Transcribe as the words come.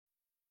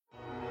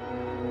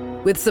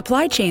With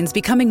supply chains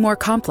becoming more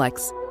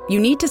complex, you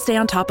need to stay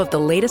on top of the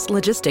latest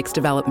logistics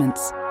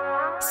developments.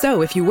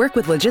 So if you work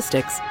with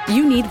logistics,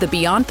 you need the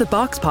Beyond the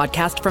Box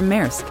podcast from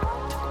Maersk.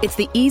 It's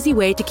the easy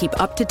way to keep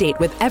up to date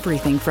with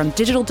everything from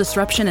digital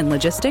disruption in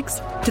logistics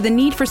to the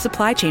need for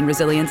supply chain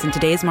resilience in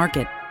today's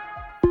market.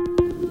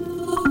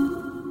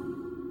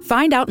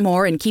 Find out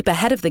more and keep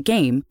ahead of the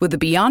game with the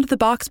Beyond the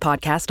Box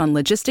podcast on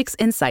logistics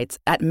insights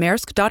at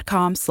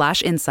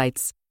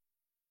maersk.com/insights.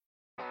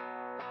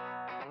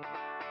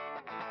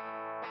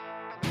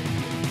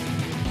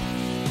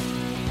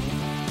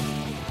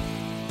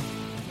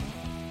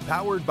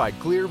 Powered by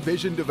Clear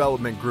Vision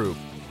Development Group,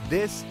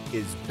 this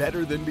is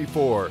Better Than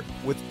Before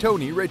with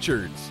Tony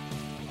Richards,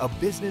 a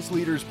business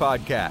leaders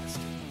podcast.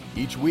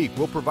 Each week,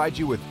 we'll provide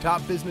you with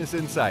top business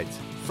insights,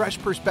 fresh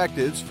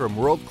perspectives from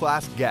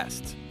world-class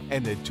guests,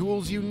 and the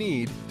tools you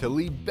need to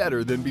lead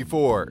better than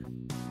before.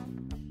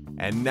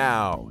 And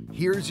now,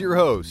 here's your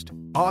host,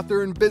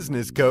 author and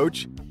business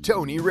coach,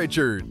 Tony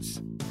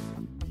Richards.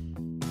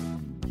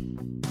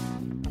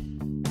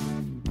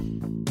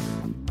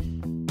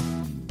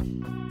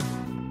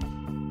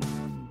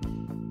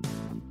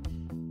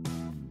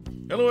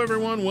 Hello,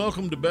 everyone.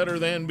 Welcome to Better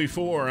Than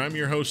Before. I'm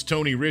your host,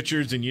 Tony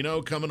Richards,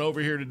 and coming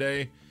over here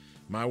today,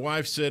 my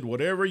wife said,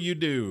 whatever you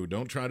do,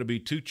 don't try to be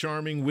too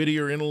charming, witty,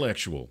 or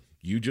intellectual.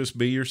 You just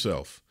be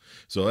yourself.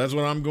 So that's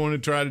what I'm going to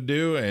try to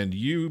do, and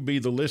you be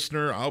the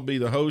listener, I'll be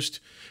the host.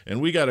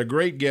 And we got a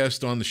great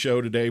guest on the show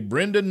today,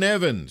 Brenda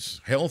Nevins,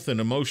 health and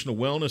emotional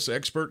wellness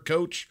expert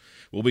coach,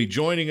 will be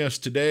joining us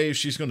today.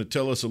 She's going to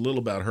tell us a little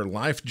about her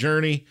life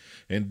journey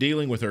and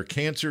dealing with her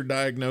cancer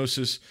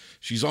diagnosis.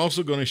 She's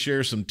also going to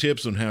share some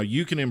tips on how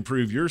you can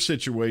improve your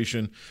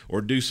situation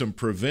or do some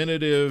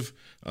preventative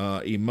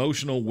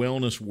emotional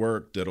wellness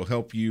work that'll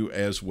help you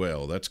as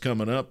well. That's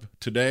coming up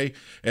today,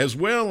 as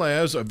well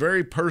as a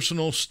very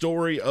personal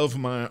story of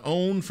my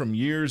own from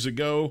years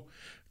ago,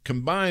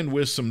 combined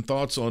with some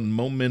thoughts on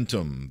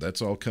momentum.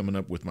 That's all coming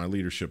up with my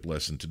leadership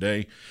lesson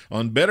today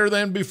on Better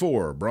Than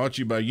Before, brought to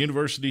you by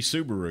University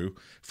Subaru.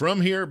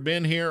 From here,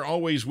 been here,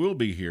 always will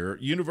be here.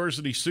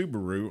 University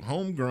Subaru,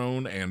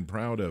 homegrown and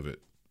proud of it.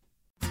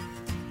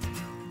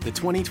 The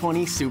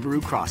 2020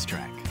 Subaru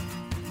Crosstrek.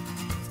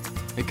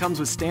 It comes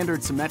with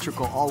standard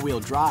symmetrical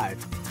all-wheel drive,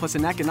 plus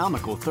an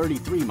economical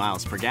 33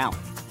 miles per gallon.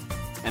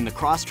 And the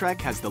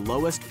Crosstrek has the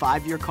lowest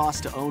 5-year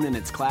cost to own in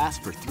its class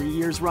for 3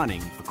 years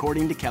running,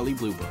 according to Kelley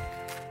Blue Book.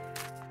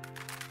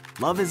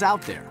 Love is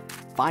out there.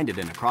 Find it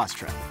in a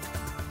Crosstrek.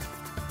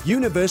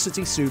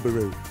 University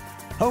Subaru.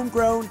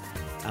 Homegrown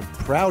and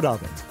proud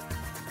of it.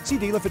 See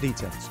dealer for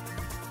details.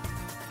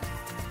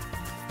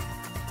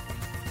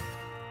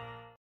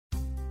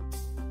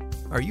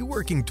 Are you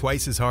working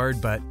twice as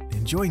hard but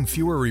enjoying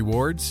fewer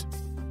rewards?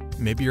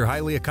 Maybe you're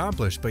highly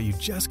accomplished but you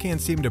just can't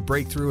seem to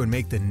break through and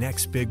make the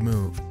next big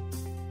move.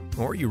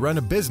 Or you run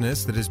a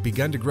business that has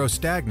begun to grow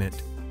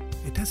stagnant.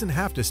 It doesn't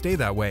have to stay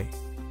that way.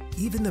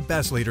 Even the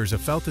best leaders have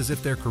felt as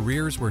if their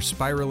careers were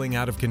spiraling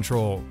out of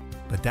control.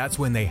 But that's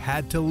when they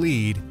had to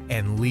lead,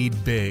 and lead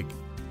big.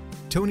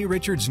 Tony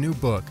Richards' new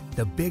book,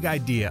 The Big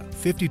Idea,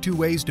 52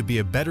 Ways to Be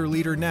a Better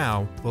Leader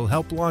Now, will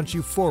help launch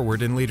you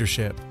forward in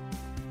leadership.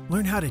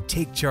 Learn how to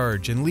take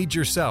charge and lead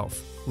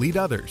yourself, lead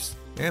others,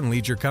 and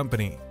lead your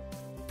company.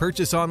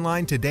 Purchase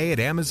online today at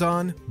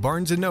Amazon,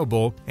 Barnes &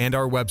 Noble, and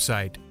our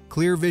website,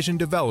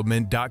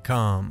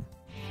 clearvisiondevelopment.com.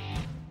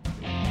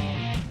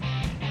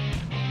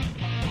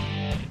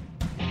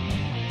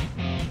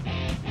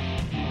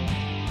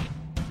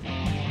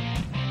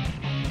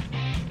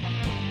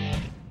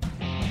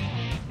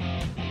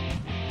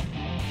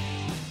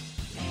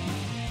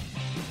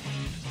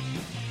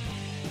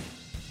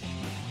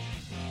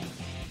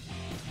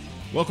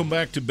 Welcome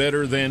back to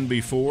Better Than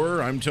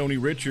Before. I'm Tony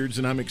Richards,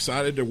 and I'm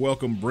excited to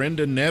welcome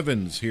Brenda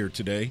Nevins here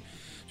today.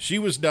 She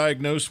was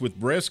diagnosed with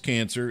breast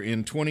cancer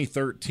in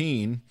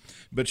 2013,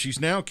 but she's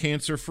now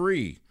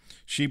cancer-free.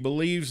 She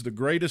believes the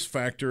greatest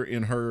factor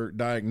in her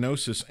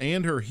diagnosis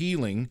and her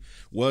healing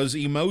was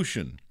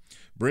emotion.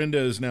 Brenda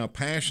is now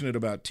passionate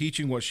about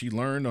teaching what she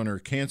learned on her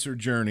cancer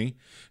journey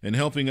and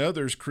helping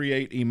others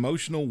create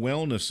emotional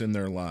wellness in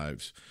their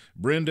lives.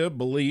 Brenda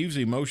believes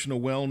emotional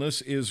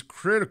wellness is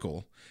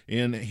critical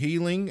in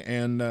healing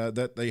and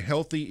that the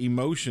healthy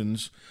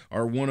emotions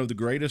are one of the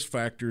greatest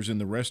factors in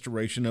the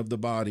restoration of the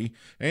body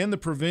and the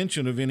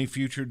prevention of any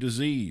future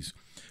disease.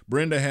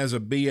 Brenda has a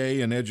BA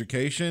in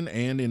education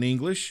and in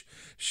English.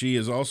 She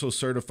is also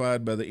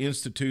certified by the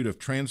Institute of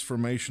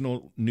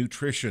Transformational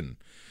Nutrition.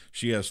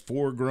 She has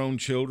 4 grown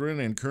children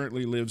and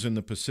currently lives in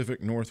the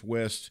Pacific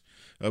Northwest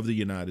of the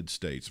United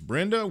States.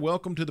 Brenda,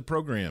 welcome to the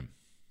program.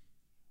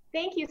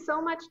 Thank you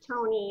so much,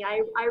 Tony.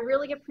 I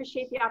really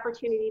appreciate the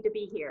opportunity to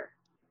be here.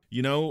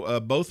 You know,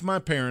 both my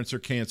parents are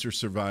cancer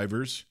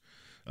survivors.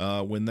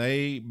 When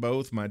they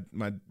both, my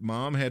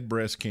mom had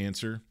breast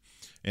cancer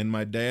and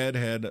my dad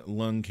had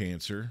lung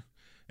cancer,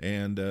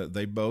 and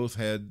they both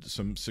had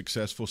some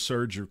successful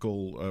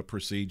surgical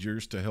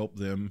procedures to help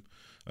them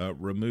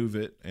remove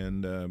it.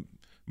 And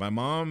my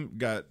mom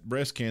got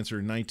breast cancer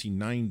in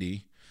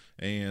 1990,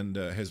 and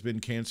has been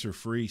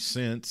cancer-free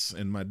since.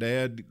 And my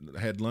dad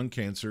had lung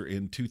cancer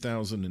in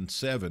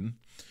 2007,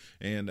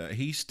 and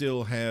he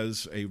still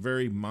has a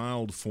very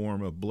mild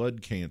form of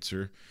blood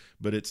cancer,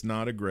 but it's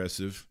not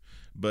aggressive.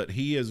 But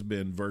he has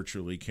been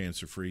virtually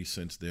cancer-free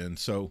since then.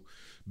 So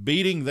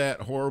beating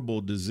that horrible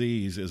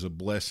disease is a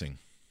blessing.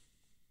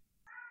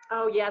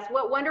 Oh, yes.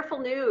 What wonderful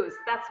news.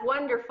 That's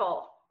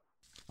wonderful.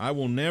 I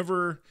will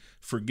never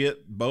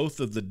forget both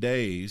of the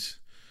days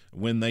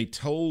when they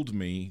told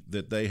me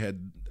that they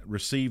had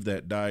received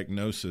that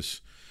diagnosis.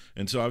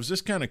 And so I was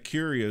just kind of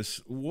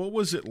curious, what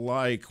was it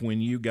like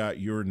when you got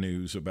your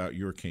news about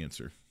your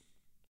cancer?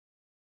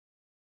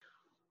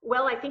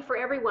 Well, I think for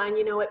everyone,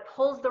 you know, it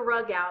pulls the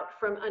rug out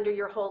from under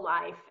your whole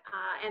life.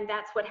 And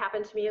that's what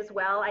happened to me as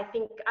well. I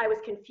think I was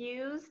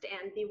confused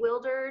and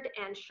bewildered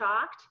and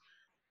shocked.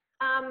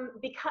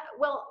 Because,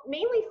 well,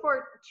 mainly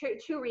for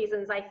two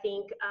reasons, I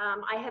think.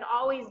 I had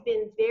always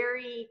been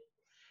very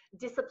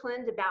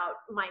disciplined about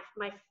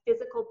my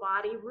physical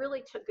body,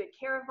 really took good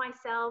care of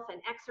myself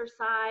and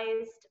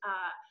exercised,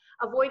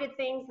 avoided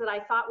things that I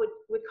thought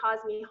would cause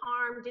me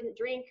harm, didn't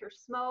drink or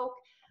smoke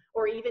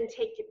or even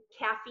take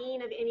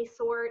caffeine of any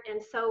sort. And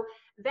so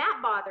that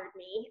bothered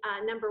me,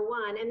 number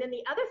one. And then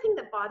the other thing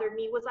that bothered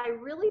me was I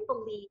really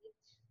believed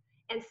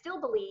and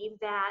still believe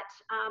that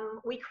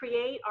we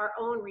create our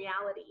own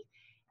reality.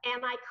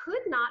 And I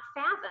could not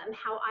fathom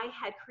how I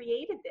had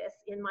created this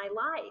in my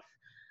life.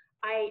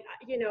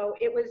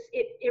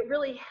 It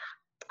really,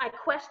 I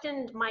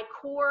questioned my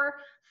core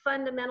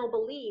fundamental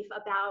belief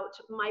about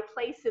my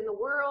place in the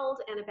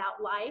world and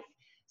about life.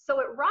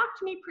 So it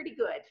rocked me pretty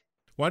good.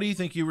 Why do you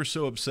think you were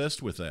so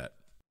obsessed with that?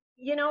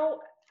 You know,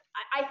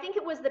 I think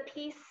it was the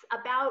piece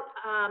about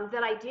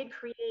that I did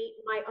create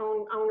my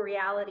own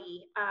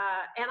reality.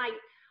 And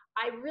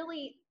I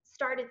really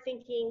started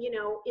thinking, you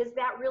know, is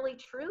that really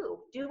true?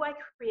 Do I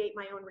create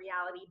my own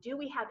reality? Do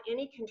we have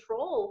any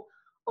control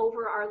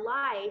over our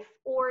life?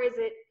 Or is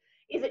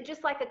it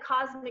just like a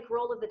cosmic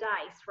roll of the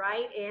dice,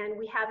 right? And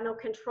we have no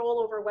control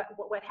over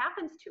what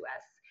happens to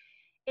us.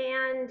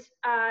 And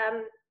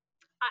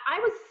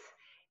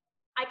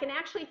I can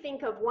actually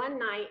think of one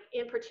night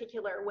in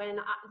particular when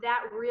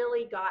that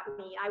really got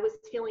me. I was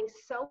feeling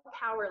so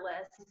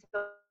powerless,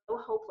 so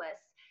hopeless.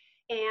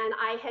 And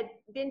I had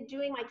been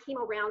doing my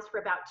chemo rounds for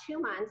about 2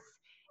 months,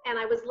 and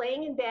I was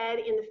laying in bed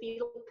in the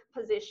fetal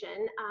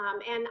position.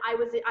 And I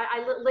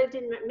lived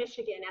in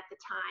Michigan at the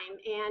time,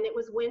 and it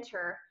was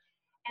winter,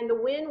 and the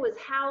wind was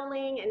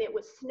howling, and it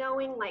was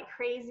snowing like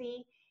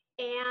crazy.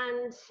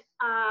 And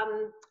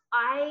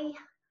I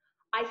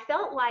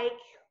felt like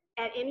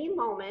at any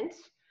moment,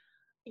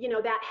 you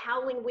know, that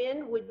howling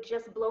wind would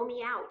just blow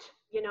me out.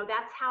 You know,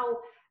 that's how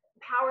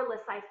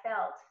powerless I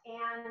felt.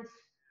 And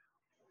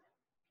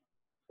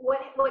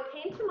what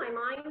came to my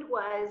mind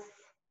was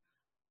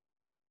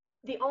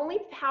the only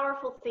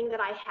powerful thing that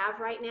I have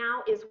right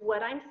now is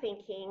what I'm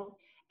thinking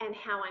and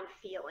how I'm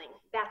feeling.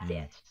 That's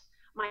it.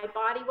 My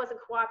body wasn't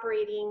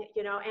cooperating,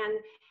 you know,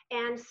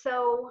 and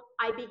so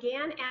I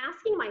began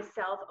asking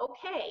myself,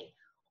 okay,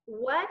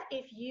 what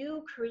if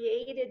you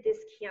created this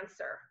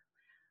cancer?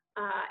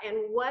 And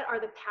what are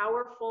the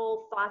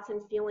powerful thoughts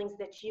and feelings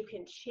that you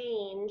can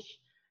change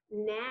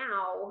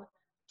now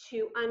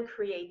to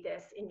uncreate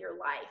this in your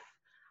life?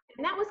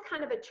 And that was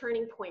kind of a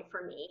turning point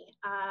for me.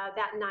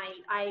 That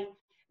night,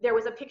 there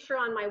was a picture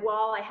on my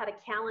wall. I had a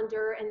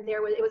calendar, and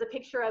it was a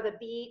picture of a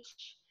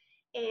beach,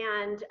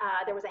 and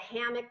there was a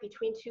hammock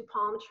between 2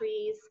 palm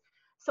trees.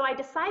 So I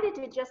decided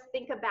to just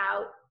think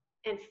about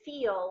and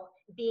feel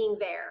being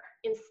there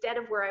instead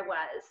of where I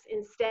was,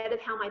 instead of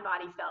how my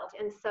body felt.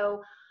 And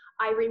so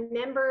I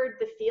remembered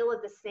the feel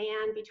of the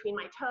sand between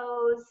my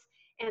toes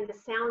and the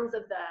sounds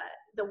of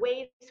the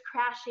waves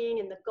crashing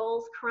and the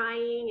gulls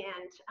crying.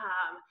 And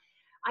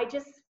I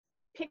just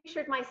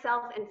pictured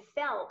myself and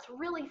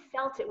really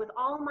felt it with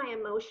all my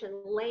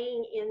emotion,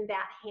 laying in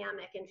that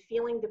hammock and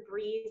feeling the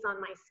breeze on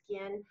my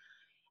skin.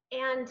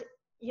 And,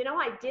 you know,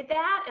 I did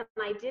that and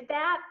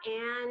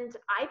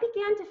I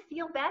began to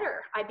feel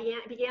better. I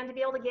began to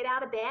be able to get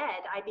out of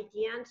bed. I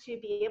began to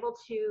be able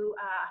to,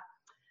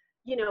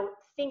 you know,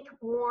 think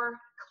more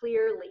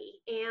clearly.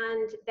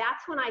 And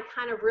that's when I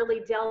kind of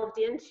really delved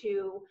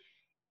into,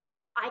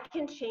 I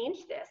can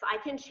change this. I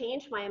can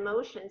change my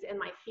emotions and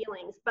my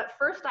feelings. But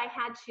first I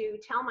had to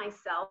tell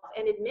myself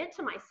and admit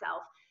to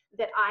myself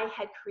that I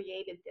had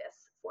created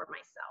this for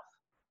myself.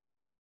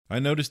 I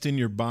noticed in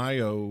your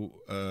bio,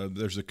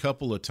 there's a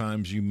couple of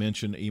times you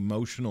mention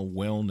emotional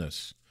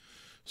wellness.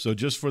 So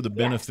just for the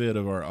benefit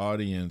of our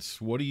audience,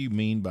 what do you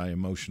mean by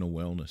emotional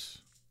wellness?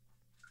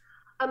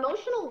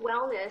 Emotional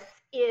wellness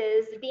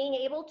is being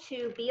able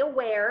to be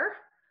aware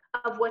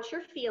of what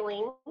you're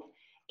feeling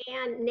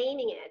and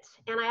naming it.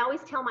 And I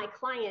always tell my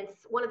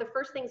clients, one of the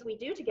first things we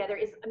do together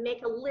is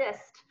make a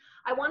list.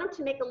 I want them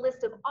to make a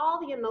list of all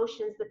the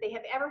emotions that they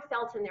have ever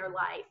felt in their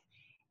life.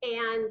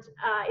 And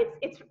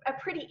it's a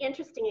pretty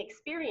interesting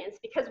experience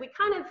because we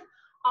kind of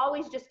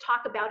always just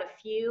talk about a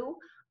few,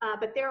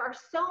 but there are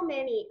so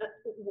many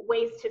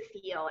ways to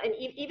feel. And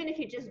even if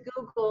you just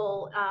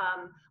Google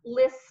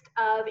list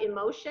of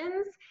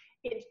emotions,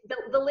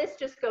 the list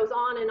just goes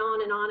on and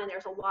on and on, and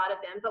there's a lot of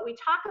them. But we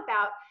talk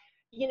about,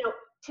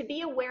 to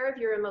be aware of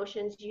your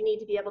emotions, you need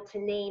to be able to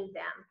name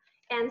them.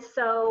 And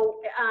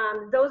so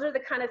those are the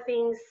kind of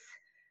things.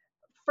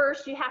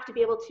 First, you have to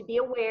be able to be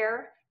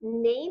aware,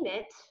 name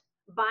it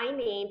by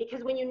name,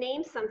 because when you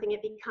name something,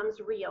 it becomes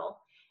real.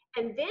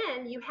 And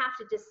then you have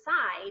to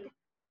decide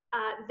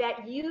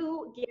that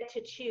you get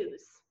to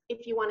choose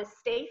if you want to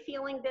stay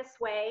feeling this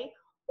way,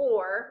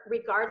 or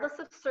regardless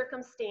of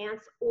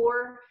circumstance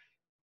or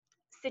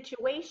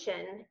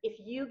situation, if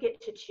you get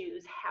to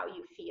choose how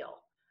you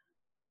feel.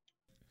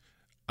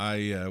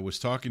 I was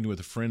talking with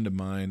a friend of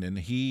mine, and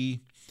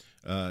he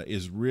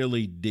is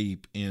really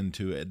deep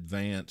into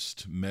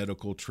advanced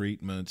medical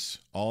treatments,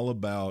 all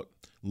about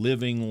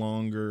living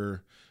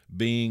longer,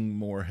 being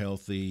more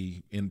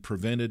healthy, in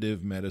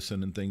preventative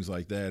medicine and things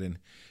like that. And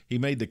he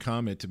made the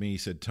comment to me, he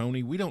said,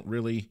 Tony,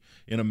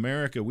 in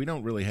America, we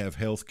don't really have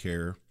health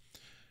care.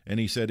 And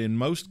he said, in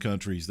most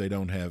countries, they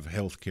don't have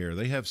health care.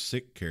 They have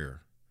sick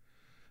care.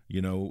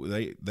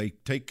 They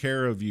take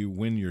care of you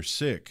when you're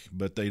sick,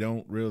 but they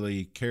don't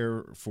really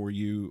care for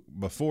you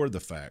before the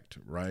fact,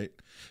 right?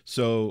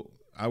 So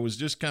I was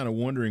just kind of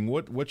wondering,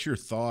 what's your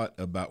thought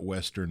about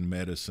Western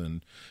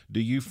medicine?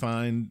 Do you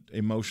find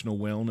emotional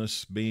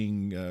wellness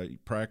being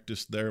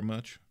practiced there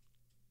much?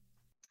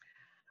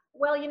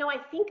 Well, I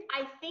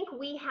think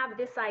we have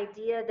this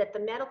idea that the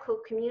medical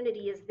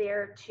community is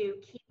there to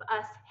keep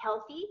us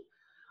healthy,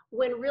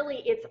 when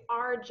really it's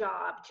our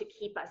job to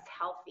keep us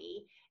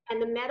healthy.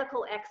 And the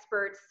medical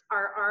experts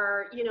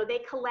are they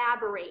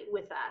collaborate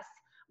with us.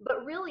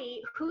 But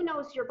really, who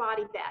knows your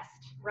body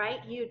best, right?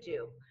 You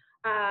do.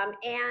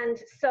 And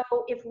so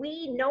if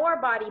we know our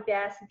body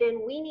best,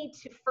 then we need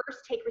to first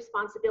take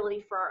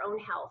responsibility for our own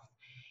health,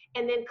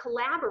 and then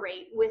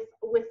collaborate with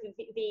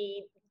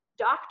the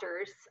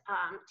doctors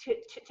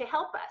to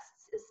help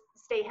us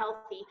stay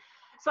healthy.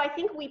 So I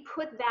think we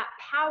put that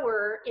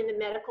power in the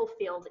medical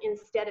field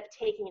instead of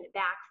taking it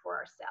back for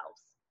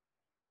ourselves.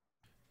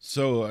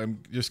 So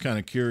I'm just kind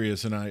of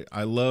curious, and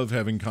I love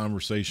having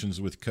conversations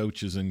with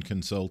coaches and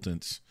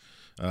consultants.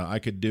 I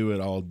could do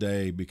it all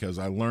day because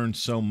I learned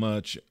so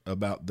much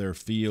about their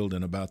field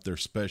and about their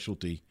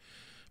specialty.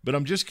 But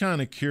I'm just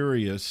kind of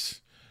curious,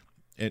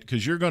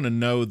 because you're going to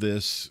know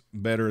this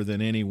better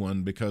than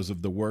anyone because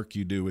of the work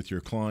you do with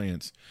your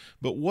clients.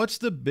 But what's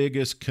the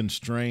biggest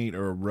constraint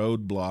or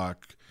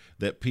roadblock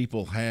that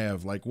people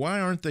have? Like,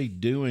 why aren't they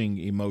doing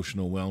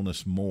emotional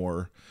wellness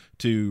more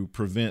to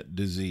prevent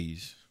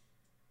disease?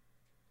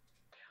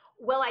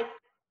 Well,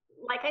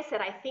 like I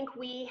said, I think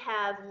we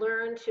have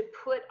learned to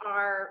put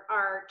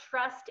our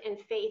trust and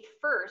faith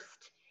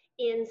first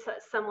in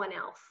someone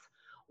else,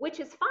 which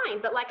is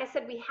fine. But like I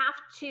said, we have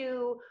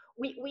to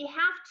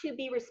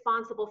be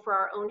responsible for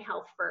our own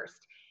health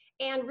first.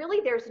 And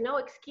really, there's no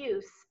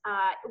excuse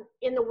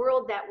in the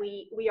world that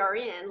we are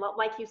in.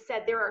 Like you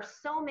said, there are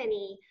so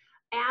many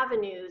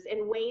avenues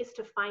and ways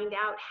to find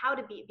out how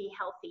to be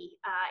healthy.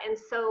 And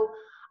so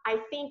I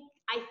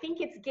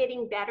think it's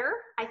getting better.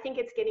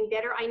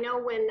 I know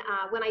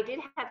when I did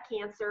have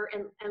cancer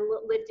and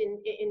lived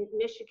in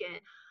Michigan,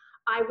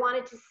 I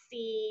wanted to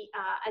see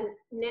a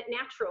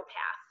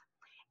naturopath.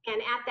 And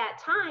at that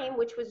time,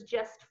 which was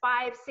just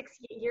 5-6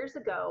 years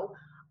ago,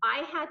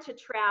 I had to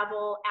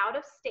travel out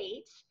of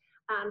state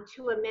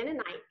to a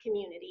Mennonite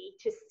community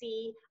to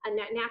see a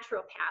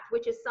naturopath,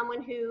 which is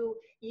someone who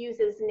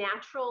uses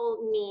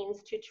natural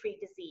means to treat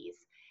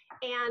disease.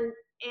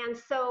 And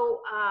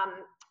so,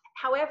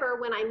 however,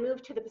 when I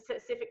moved to the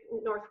Pacific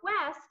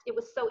Northwest, it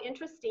was so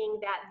interesting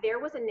that there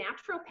was a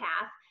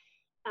naturopath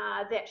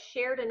that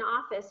shared an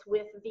office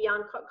with the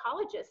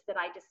oncologist that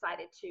I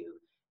decided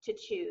to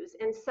choose.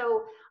 And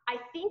so I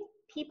think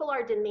people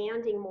are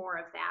demanding more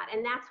of that,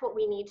 and that's what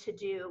we need to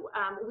do.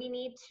 We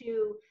need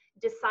to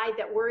decide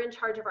that we're in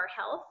charge of our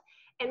health.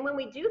 And when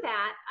we do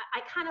that,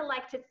 I kind of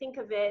like to think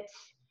of it,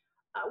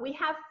 we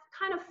have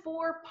kind of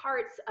 4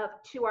 parts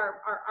to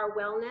our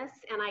wellness,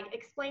 and I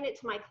explain it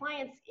to my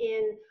clients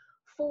in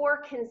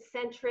 4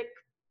 concentric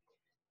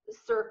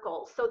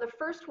circles. So the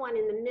first one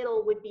in the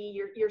middle would be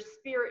your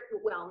spirit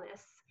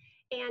wellness.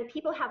 And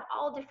people have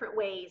all different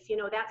ways,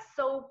 that's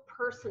so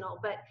personal,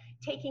 but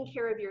taking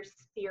care of your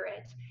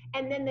spirit.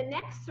 And then the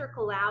next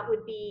circle out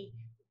would be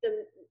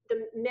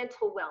the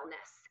mental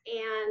wellness.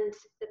 And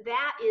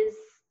that is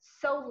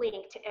so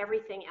linked to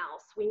everything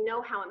else. We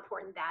know how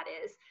important that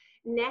is.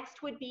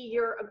 Next would be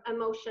your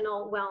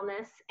emotional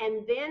wellness,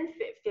 and then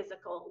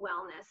physical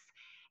wellness.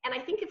 And I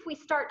think if we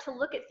start to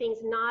look at things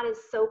not as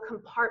so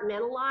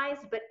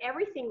compartmentalized, but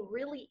everything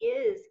really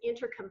is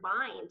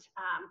intercombined,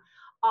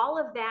 all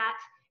of that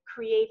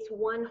creates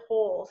one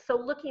whole. So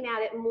looking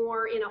at it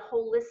more in a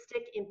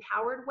holistic,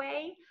 empowered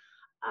way,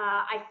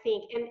 I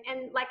think,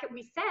 and like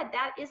we said,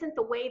 that isn't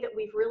the way that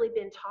we've really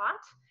been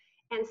taught.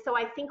 And so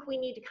I think we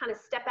need to kind of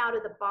step out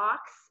of the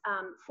box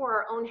for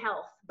our own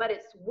health, but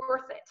it's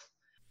worth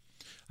it.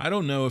 I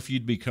don't know if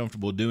you'd be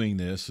comfortable doing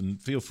this,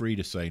 and feel free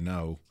to say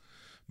no,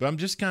 but I'm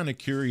just kind of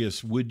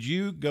curious. Would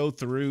you go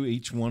through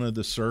each one of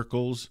the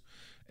circles,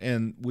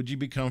 and would you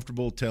be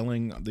comfortable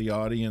telling the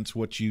audience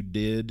what you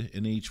did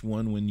in each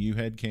one when you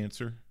had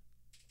cancer?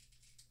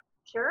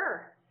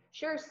 Sure.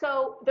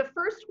 So the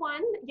first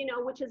one,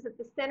 which is at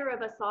the center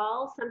of us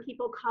all, some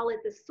people call it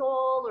the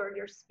soul or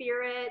your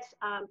spirit,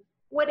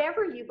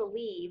 whatever you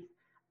believe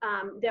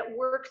that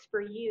works for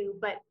you,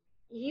 but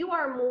you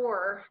are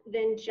more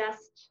than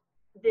just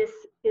this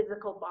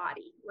physical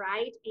body,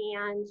 right?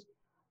 And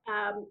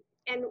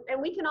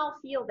we can all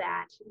feel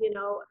that,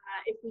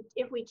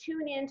 if we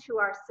tune into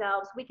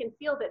ourselves, we can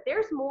feel that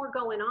there's more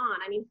going on.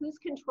 I mean, who's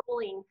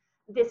controlling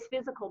this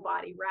physical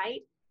body,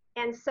 right?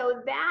 And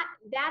so that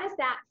is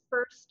that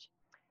first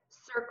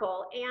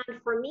circle.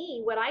 And for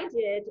me, what I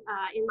did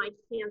in my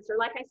cancer,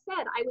 like I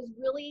said, I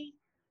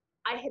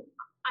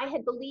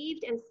had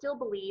believed and still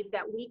believe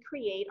that we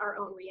create our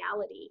own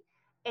reality.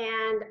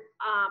 And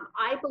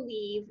I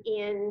believe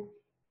in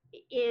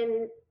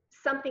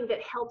something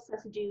that helps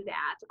us do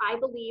that. I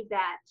believe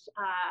that,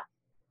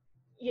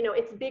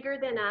 it's bigger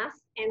than us,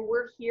 and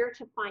we're here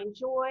to find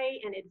joy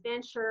and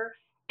adventure.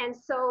 And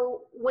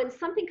so when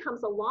something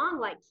comes along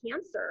like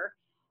cancer,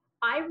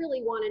 I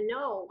really want to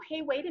know,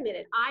 hey, wait a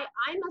minute, I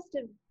must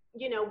have,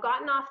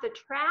 gotten off the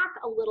track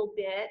a little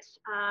bit.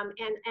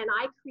 And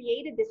I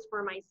created this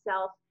for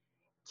myself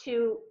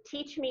to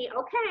teach me,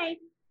 okay,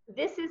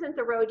 this isn't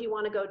the road you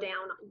want to go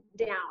down.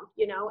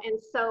 And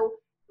so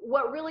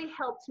what really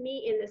helped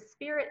me in the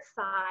spirit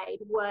side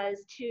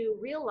was to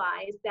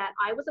realize that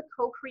I was a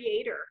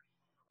co-creator.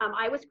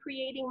 I was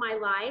creating my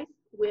life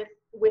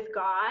with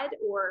God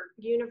or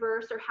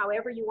universe or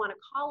however you want to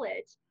call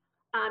it.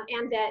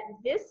 And that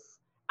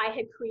I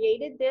had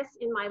created this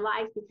in my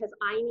life because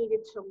I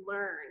needed to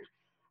learn.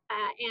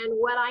 And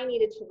what I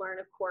needed to learn,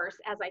 of course,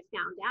 as I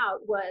found out,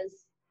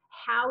 was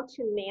how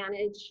to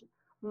manage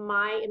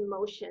my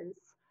emotions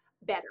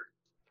better,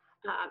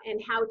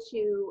 and how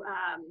to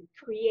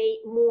create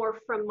more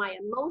from my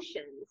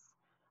emotions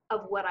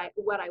of what I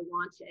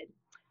wanted.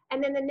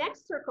 And then the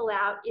next circle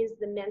out is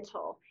the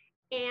mental.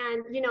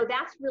 And,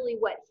 that's really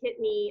what hit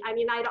me. I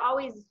mean, I'd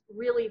always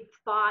really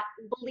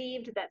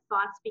believed that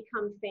thoughts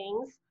become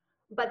things.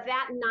 But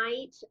that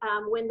night,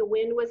 when the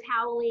wind was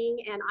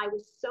howling and I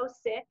was so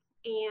sick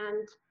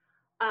and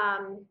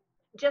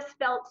just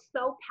felt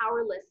so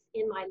powerless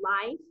in my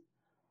life,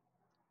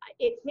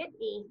 it hit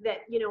me that,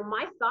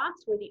 my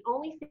thoughts were the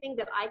only thing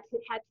that I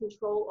had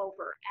control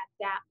over at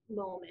that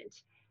moment.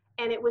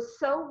 And it was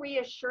so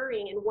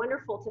reassuring and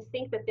wonderful to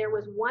think that there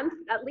was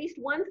at least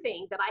one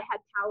thing that I had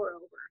power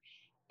over.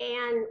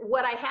 And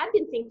what I had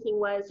been thinking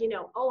was,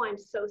 oh, I'm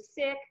so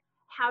sick.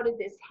 How did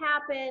this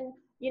happen?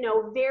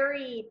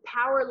 Very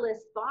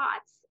powerless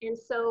thoughts. And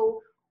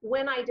so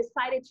when I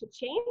decided to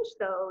change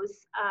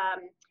those,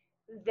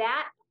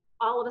 that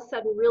all of a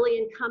sudden really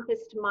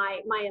encompassed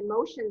my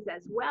emotions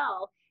as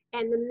well.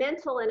 And the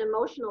mental and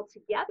emotional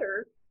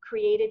together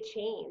created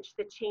change,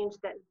 the change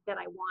that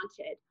I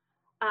wanted.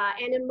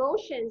 And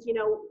emotions,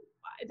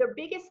 the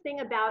biggest thing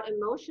about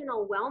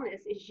emotional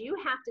wellness is you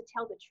have to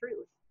tell the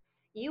truth.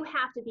 You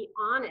have to be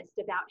honest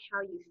about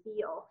how you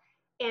feel.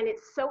 And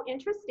it's so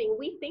interesting.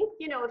 We think,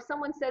 if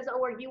someone says,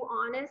 oh, are you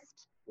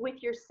honest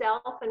with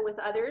yourself and with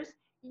others?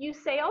 You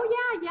say, oh,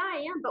 yeah, I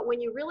am. But when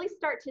you really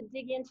start to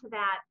dig into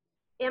that,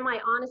 am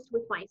I honest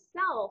with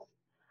myself?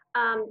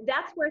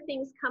 That's where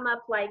things come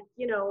up like,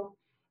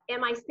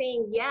 am I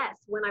saying yes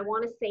when I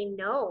want to say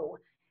no?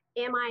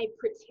 Am I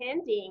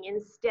pretending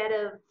instead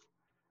of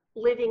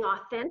living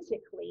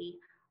authentically?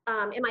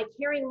 Am I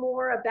caring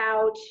more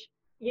about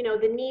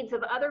the needs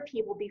of other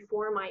people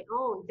before my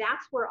own?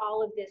 That's where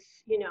all of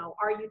this,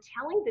 are you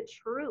telling the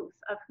truth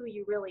of who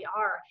you really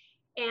are?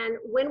 And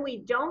when we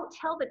don't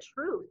tell the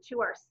truth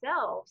to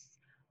ourselves,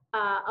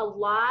 a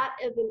lot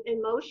of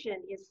emotion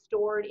is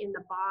stored in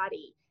the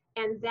body.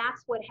 And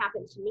that's what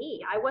happened to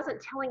me. I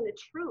wasn't telling the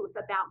truth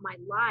about my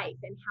life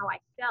and how I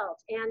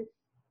felt. And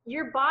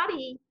your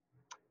body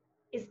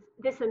is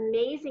this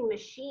amazing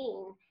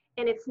machine,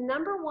 and its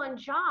number one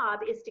job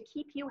is to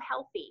keep you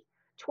healthy.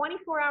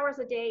 24 hours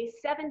a day,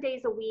 7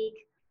 days a week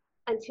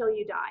until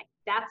you die.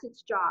 That's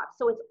its job.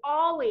 So it's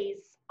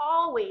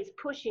always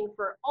pushing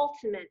for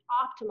ultimate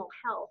optimal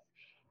health.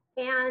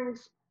 And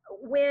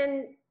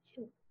when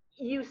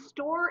you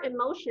store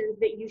emotions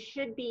that you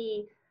should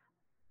be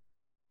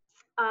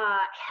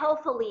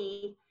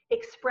healthily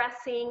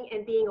expressing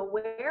and being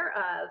aware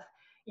of,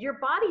 your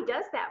body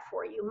does that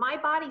for you. My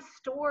body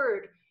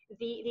stored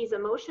these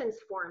emotions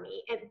for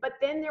me. But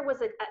then there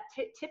was a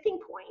tipping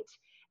point.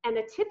 And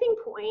the tipping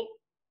point,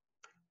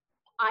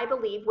 I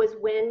believe, was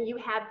when you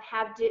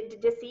have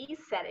disease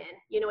set in.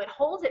 It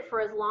holds it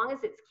for as long as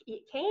it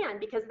can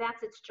because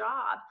that's its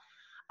job.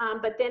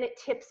 But then it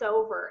tips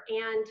over.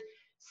 And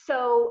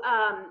so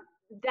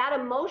that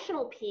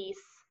emotional piece,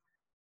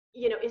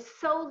 is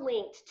so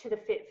linked to the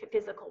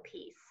physical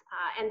piece.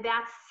 And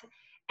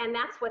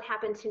that's what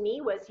happened to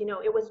me was,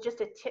 it was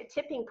just a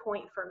tipping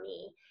point for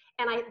me.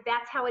 And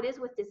that's how it is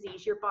with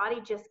disease. Your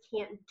body just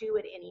can't do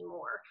it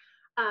anymore.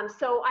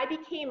 So I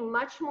became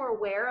much more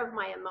aware of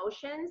my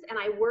emotions, and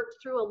I worked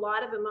through a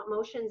lot of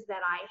emotions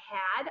that I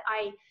had.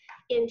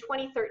 In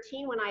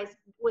 2013, when I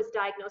was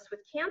diagnosed with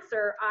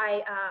cancer,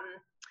 I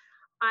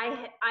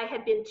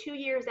had been 2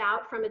 years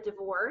out from a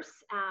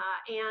divorce,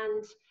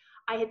 and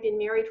I had been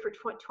married for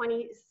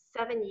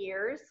 27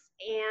 years,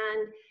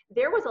 and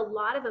there was a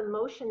lot of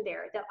emotion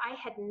there that I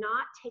had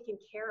not taken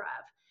care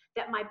of,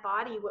 that my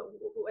body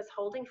was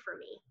holding for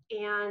me.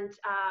 And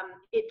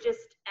it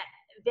just,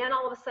 then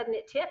all of a sudden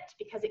it tipped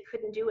because it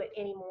couldn't do it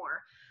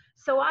anymore.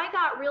 So I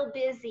got real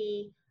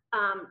busy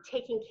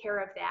taking care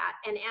of that.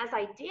 And as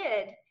I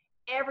did,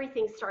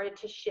 everything started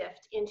to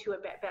shift into a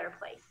better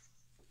place.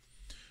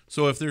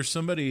 So if there's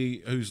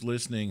somebody who's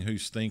listening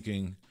who's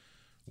thinking,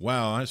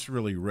 wow, that's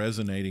really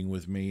resonating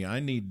with me, I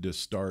need to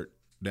start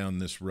down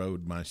this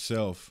road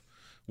myself,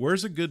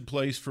 where's a good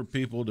place for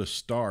people to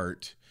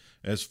start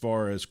as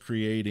far as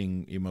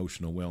creating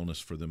emotional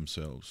wellness for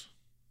themselves?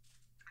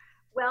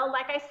 Well,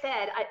 like I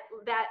said,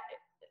 that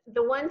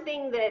the one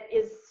thing that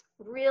is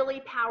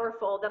really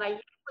powerful that I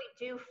usually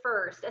do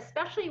first,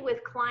 especially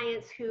with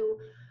clients who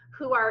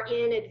are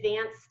in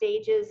advanced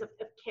stages of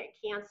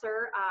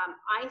cancer,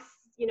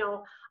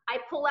 I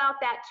pull out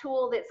that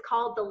tool that's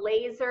called the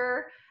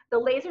laser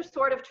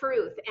sword of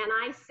truth, and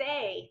I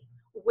say,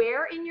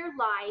 where in your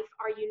life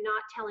are you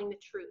not telling the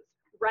truth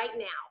right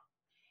now?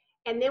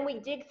 And then we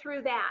dig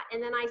through that,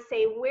 and then I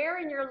say, where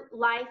in your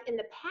life in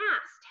the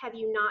past have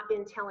you not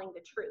been telling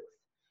the truth?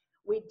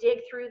 We dig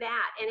through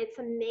that, and it's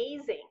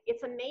amazing.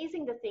 It's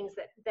amazing the things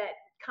that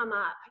come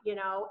up,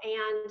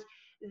 and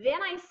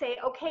then I say,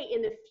 okay,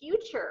 in the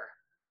future,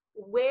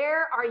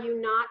 where are you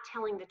not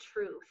telling the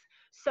truth?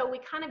 So we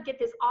kind of get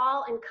this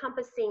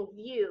all-encompassing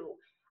view.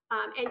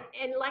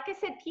 And like I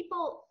said,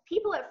 people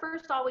at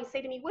first always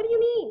say to me, what do you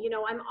mean?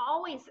 I'm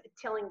always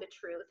telling the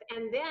truth.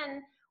 And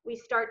then we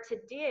start to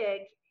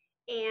dig,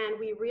 and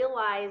we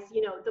realize,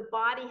 the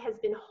body has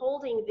been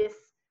holding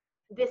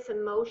this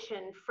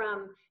emotion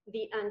from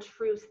the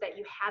untruths that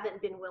you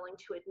haven't been willing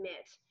to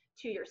admit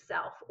to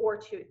yourself or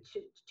to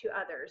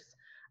others.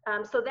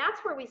 So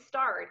that's where we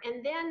start.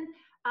 And then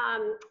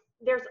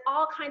there's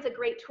all kinds of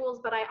great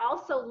tools, but I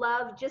also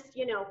love just,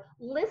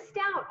 list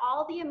out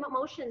all the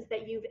emotions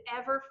that you've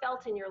ever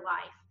felt in your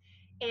life.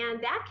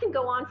 And that can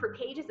go on for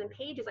pages and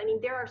pages. I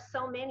mean, there are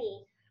so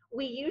many.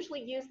 We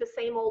usually use the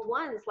same old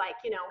ones like,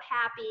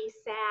 happy,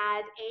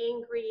 sad,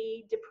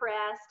 angry,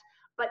 depressed,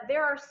 but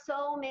there are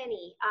so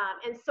many.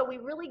 And so we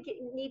really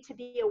need to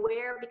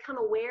become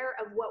aware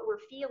of what we're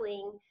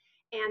feeling,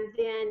 and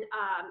then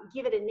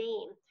give it a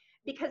name.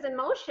 Because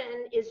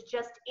emotion is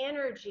just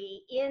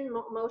energy in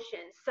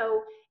motion.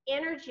 So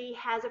energy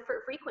has a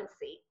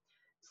frequency.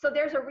 So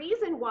there's a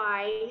reason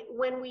why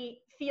when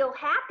we feel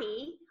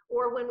happy,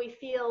 or when we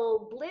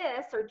feel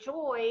bliss or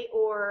joy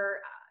or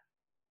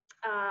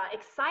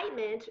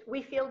excitement,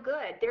 we feel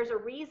good. There's a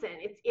reason.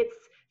 It's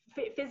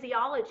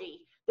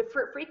physiology. The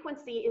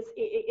frequency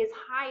is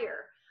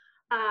higher.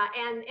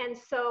 And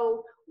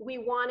so we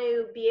want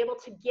to be able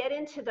to get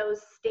into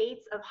those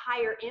states of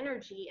higher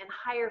energy and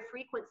higher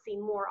frequency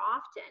more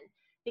often,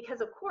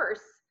 because of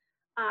course,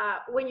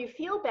 when you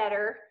feel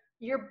better,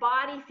 your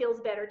body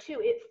feels better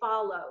too. It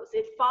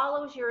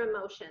follows your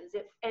emotions,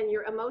 and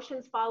your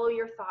emotions follow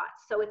your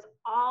thoughts. So it's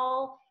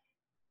all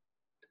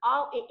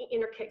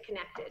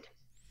interconnected.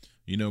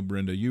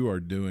 Brenda, you are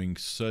doing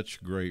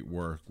such great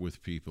work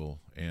with people,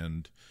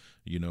 and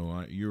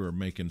you are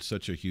making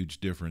such a huge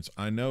difference.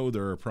 I know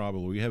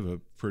we have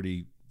a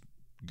pretty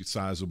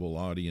sizable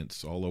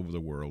audience all over the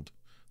world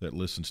that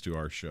listens to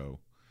our show.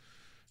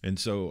 And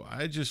so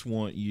I just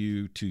want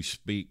you to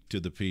speak to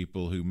the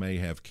people who may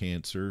have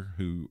cancer,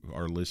 who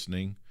are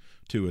listening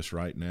to us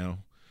right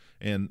now.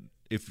 And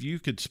if you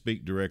could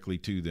speak directly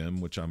to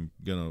them, which I'm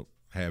going to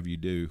have you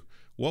do,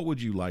 what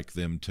would you like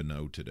them to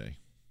know today?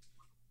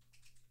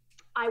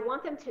 I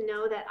want them to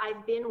know that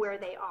I've been where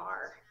they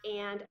are,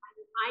 and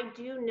I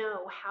do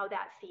know how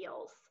that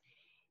feels,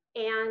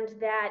 and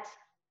that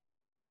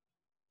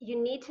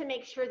you need to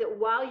make sure that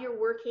while you're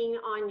working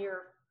on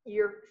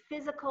your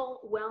physical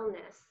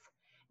wellness,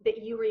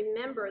 that you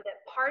remember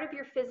that part of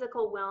your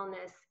physical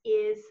wellness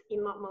is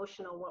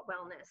emotional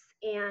wellness.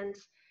 And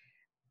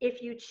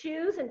if you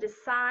choose and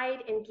decide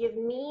and give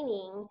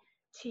meaning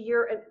to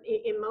your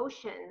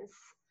emotions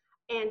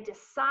and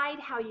decide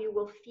how you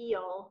will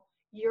feel,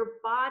 your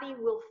body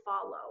will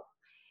follow.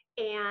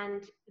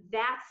 And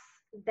that's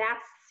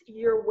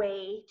your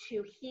way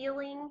to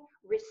healing,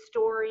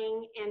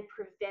 restoring, and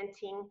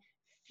preventing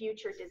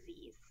future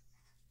disease.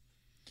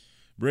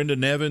 Brenda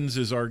Nevins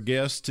is our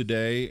guest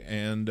today,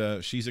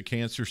 and she's a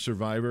cancer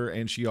survivor,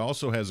 and she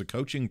also has a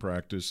coaching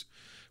practice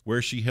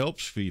where she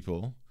helps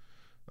people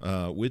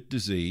with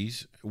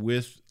disease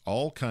with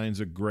all kinds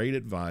of great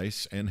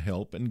advice and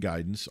help and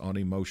guidance on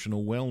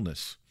emotional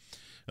wellness.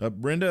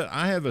 Brenda,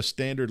 I have a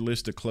standard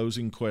list of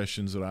closing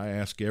questions that I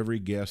ask every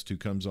guest who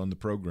comes on the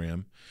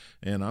program,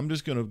 and I'm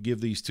just going to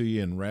give these to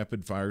you in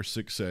rapid-fire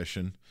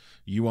succession.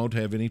 You won't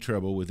have any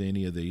trouble with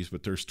any of these,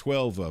 but there's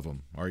 12 of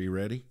them. Are you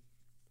ready?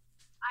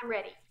 I'm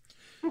ready.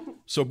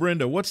 So,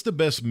 Brenda, what's the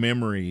best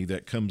memory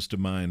that comes to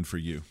mind for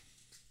you?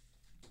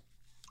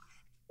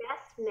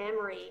 Best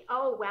memory.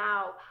 Oh,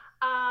 wow.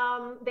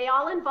 They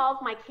all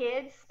involve my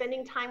kids,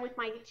 spending time with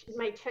my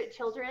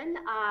children.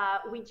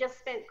 We just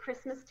spent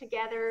Christmas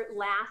together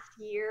last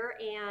year,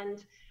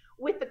 and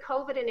with the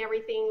COVID and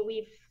everything,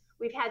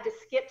 we've had to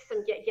skip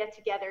some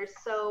get-togethers.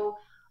 So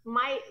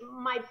my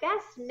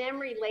best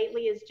memory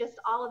lately is just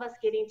all of us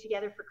getting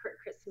together for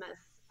Christmas,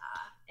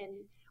 and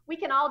we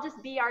can all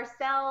just be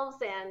ourselves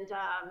and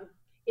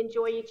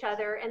enjoy each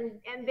other.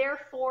 And they're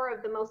four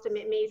of the most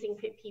amazing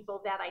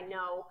people that I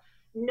know.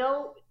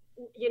 No,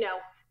 you know,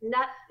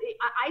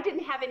 I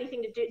didn't have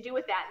anything to do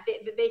with that.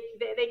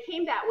 They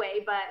came that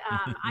way, but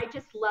I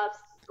just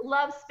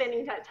love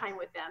spending time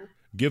with them.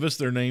 Give us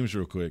their names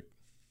real quick.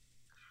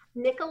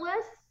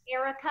 Nicholas,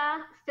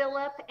 Erica,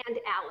 Philip, and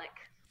Alec.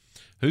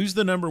 Who's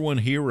the number one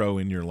hero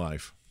in your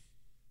life?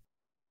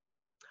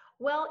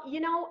 Well, you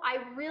know, I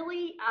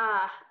really,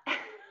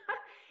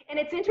 and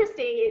it's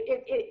interesting,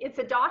 it's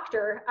a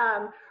doctor.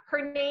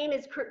 Her name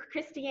is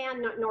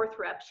Christiane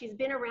Northrup. She's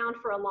been around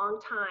for a long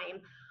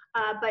time,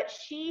 but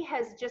she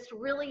has just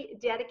really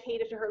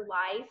dedicated her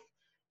life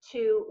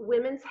to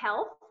women's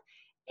health,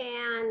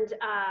 and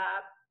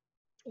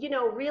you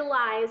know,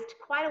 realized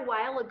quite a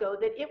while ago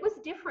that it was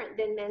different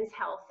than men's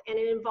health, and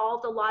it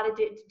involved a lot of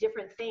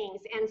different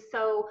things. And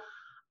so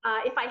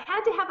if I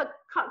had to have a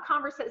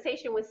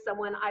conversation with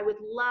someone, I would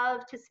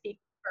love to speak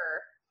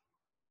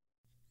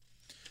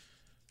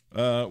to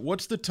her.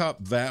 What's the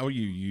top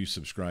value you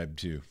subscribe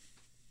to?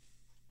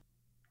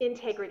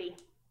 Integrity.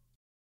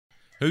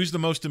 Who's the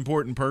most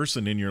important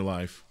person in your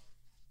life?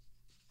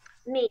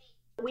 Me.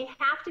 We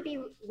have to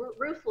be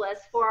ruthless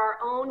for our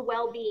own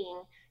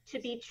well-being to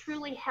be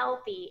truly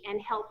healthy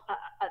and help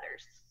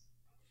others.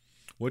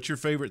 What's your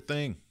favorite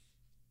thing?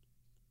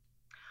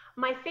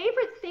 My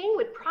favorite thing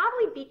would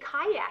probably be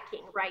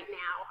kayaking right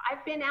now.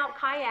 I've been out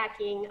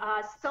kayaking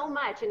so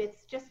much, and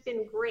it's just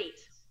been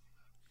great.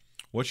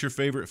 What's your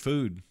favorite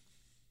food?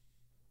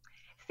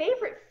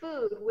 Favorite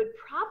food would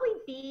probably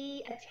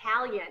be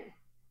Italian.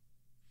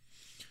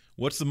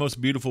 What's the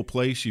most beautiful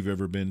place you've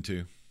ever been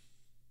to?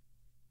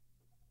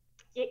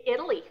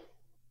 Italy.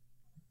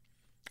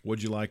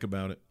 What'd you like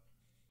about it?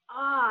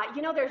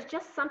 You know, there's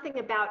just something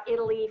about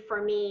Italy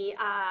for me.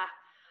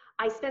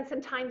 I spent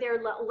some time there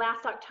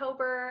last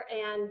October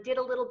and did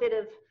a little bit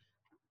of,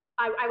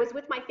 I was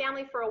with my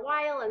family for a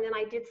while, and then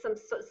I did some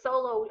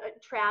solo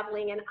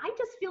traveling, and I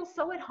just feel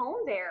so at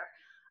home there.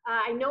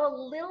 I know a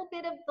little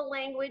bit of the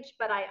language,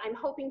 but I'm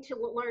hoping to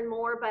learn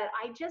more, but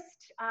I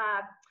just,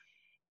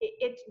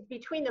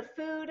 between the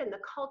food and the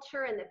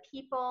culture and the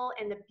people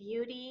and the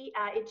beauty,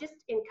 it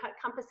just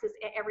encompasses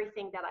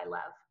everything that I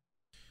love.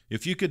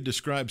 If you could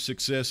describe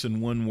success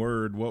in one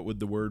word, what would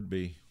the word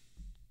be?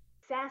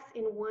 Success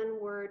in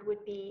one word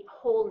would be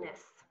wholeness.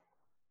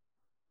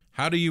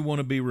 How do you want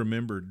to be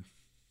remembered?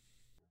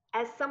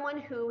 As someone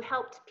who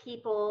helped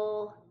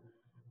people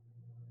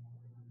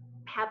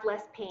have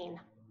less pain.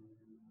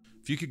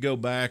 If you could go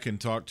back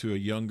and talk to a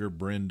younger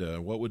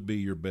Brenda, what would be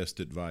your best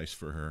advice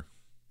for her?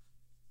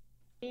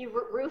 Be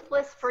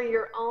ruthless for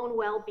your own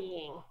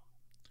well-being.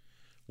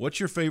 What's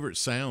your favorite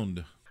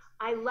sound?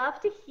 I love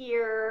to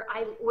hear,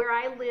 where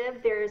I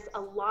live, there's a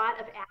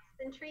lot of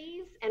aspen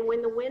trees, and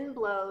when the wind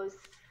blows,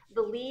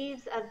 the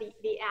leaves of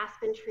the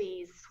aspen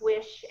trees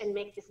swish and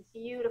make this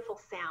beautiful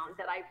sound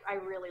that I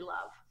really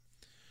love.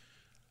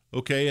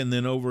 Okay, and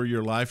then over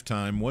your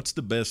lifetime, what's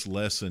the best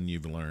lesson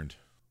you've learned?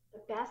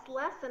 The best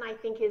lesson, I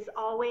think, is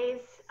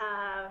always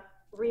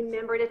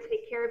remember to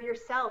take care of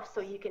yourself so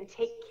you can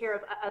take care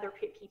of other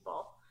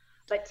people,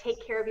 but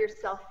take care of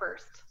yourself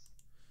first.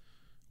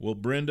 Well,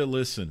 Brenda,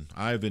 listen,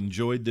 I've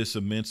enjoyed this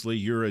immensely.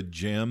 You're a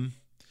gem.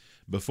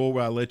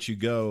 Before I let you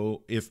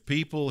go, if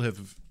people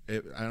have,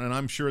 and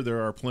I'm sure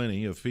there are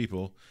plenty of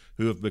people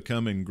who have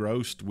become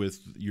engrossed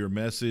with your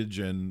message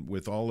and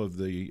with all of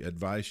the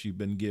advice you've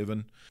been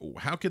given,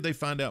 how could they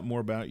find out more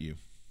about you?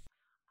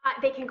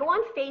 They can go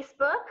on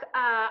Facebook.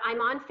 I'm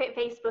on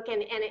Facebook,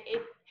 and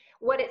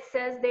what it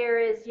says there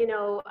is, you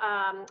know,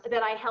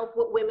 that I help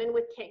women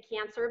with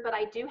cancer, but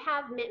I do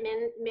have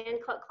men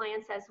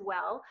clients as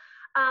well.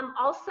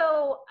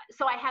 Also,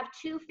 so I have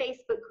two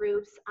Facebook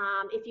groups.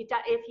 If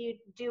you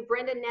do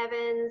Brenda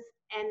Nevins,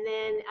 and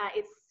then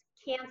it's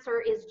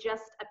Cancer is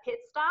Just a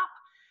Pit Stop,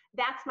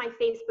 that's my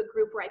Facebook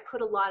group where I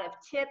put a lot of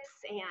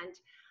tips and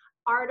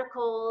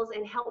articles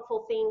and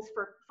helpful things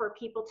for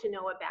people to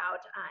know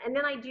about. And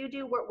then I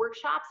do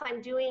workshops.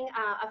 I'm doing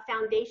a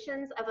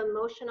Foundations of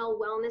Emotional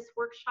Wellness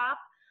workshop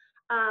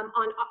on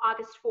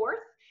August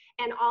 4th.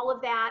 And all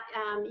of that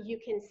you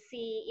can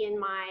see in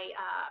my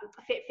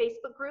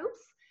Facebook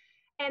groups.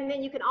 And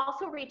then you can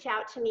also reach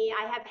out to me.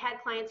 I have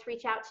had clients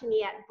reach out to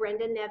me at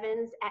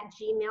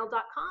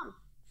brendanevins@gmail.com.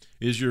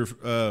 Is your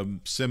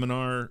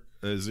seminar,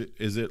 is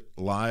it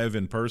live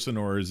in person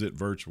or is it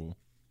virtual?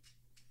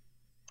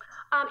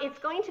 It's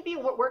going to be a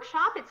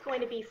workshop. It's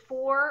going to be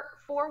four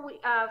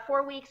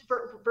weeks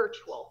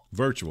virtual.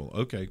 Virtual.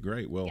 Okay,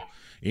 great. Well, yes.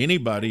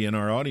 Anybody in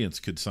our audience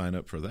could sign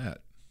up for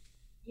that.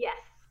 Yes.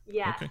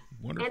 Yes. Okay,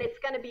 wonderful. And it's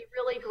going to be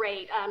really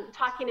great,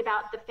 talking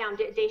about the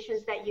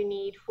foundations that you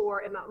need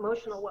for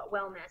emotional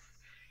wellness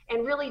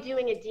and really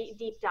doing a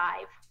deep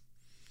dive.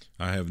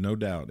 I have no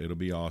doubt it'll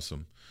be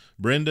awesome.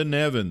 Brenda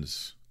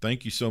Nevins,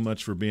 thank you so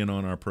much for being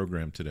on our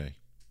program today.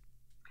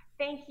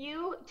 Thank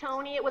you,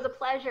 Tony. It was a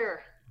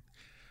pleasure.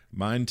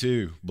 Mine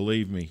too,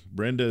 believe me.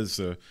 Brenda's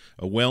a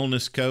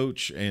wellness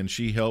coach, and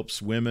she helps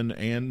women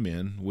and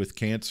men with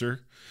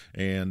cancer,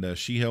 and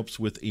she helps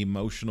with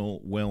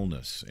emotional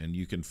wellness. And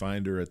you can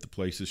find her at the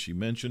places she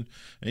mentioned.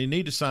 And you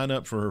need to sign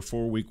up for her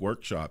 4-week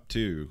workshop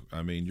too.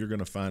 I mean, you're going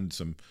to find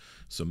some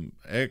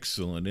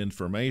excellent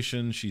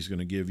information. She's going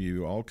to give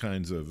you all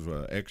kinds of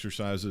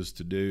exercises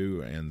to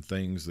do and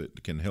things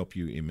that can help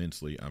you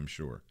immensely, I'm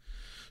sure.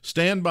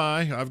 Stand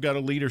by. I've got a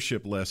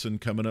leadership lesson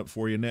coming up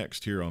for you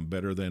next here on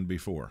Better Than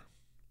Before.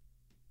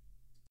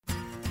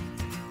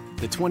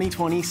 The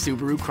 2020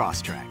 Subaru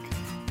Crosstrek.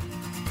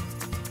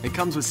 It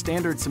comes with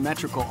standard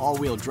symmetrical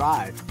all-wheel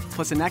drive,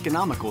 plus an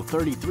economical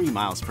 33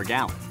 miles per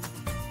gallon.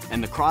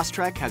 And the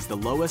Crosstrek has the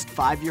lowest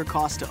 5-year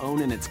cost to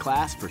own in its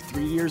class for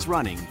 3 years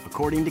running,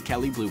 according to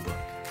Kelley Blue Book.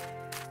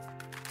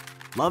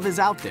 Love is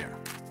out there.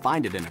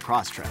 Find it in a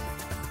Crosstrek.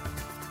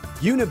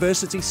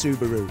 University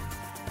Subaru.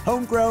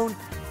 Homegrown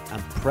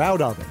and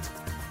proud of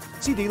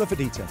it. See dealer for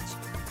details.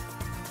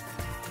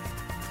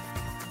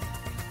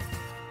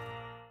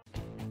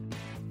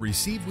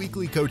 Receive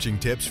weekly coaching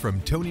tips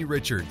from Tony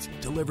Richards,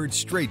 delivered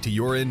straight to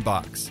your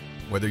inbox.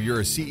 Whether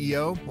you're a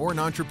CEO or an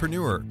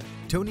entrepreneur,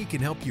 Tony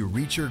can help you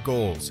reach your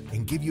goals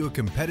and give you a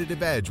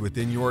competitive edge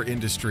within your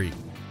industry.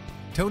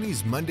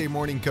 Tony's Monday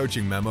Morning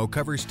Coaching Memo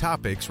covers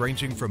topics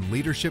ranging from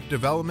leadership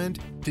development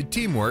to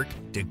teamwork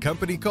to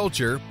company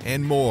culture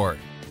and more.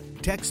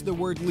 Text the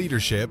word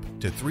leadership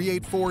to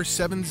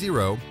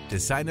 38470 to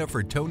sign up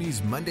for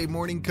Tony's Monday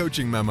Morning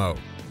Coaching Memo,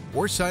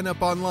 or sign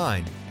up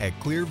online at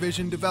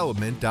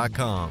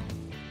clearvisiondevelopment.com.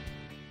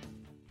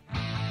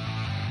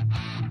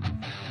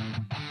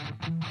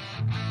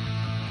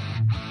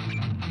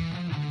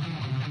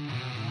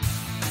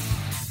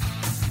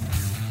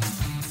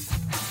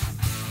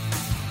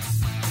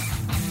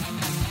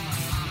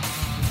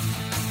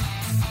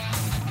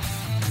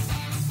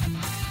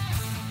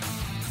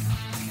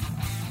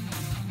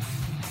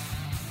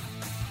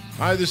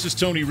 Hi, this is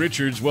Tony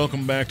Richards.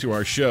 Welcome back to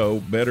our show,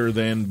 Better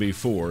Than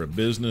Before, a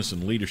business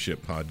and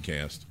leadership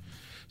podcast.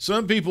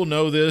 Some people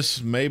know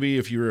this. Maybe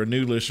if you're a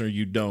new listener,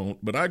 you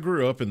don't. But I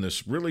grew up in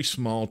this really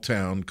small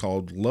town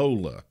called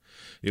Lola.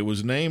 It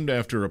was named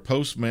after a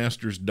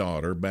postmaster's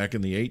daughter back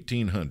in the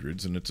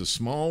 1800s, and it's a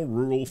small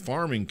rural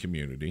farming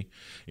community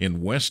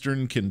in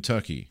western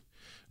Kentucky.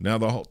 Now,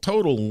 the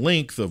total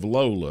length of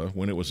Lola,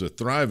 when it was a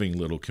thriving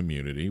little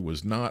community,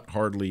 was not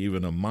hardly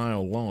even a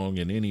mile long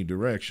in any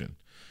direction.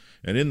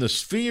 And in the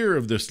sphere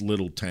of this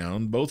little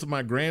town, both of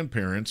my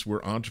grandparents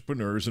were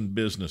entrepreneurs and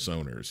business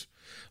owners.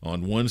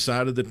 On one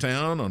side of the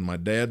town, on my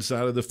dad's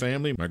side of the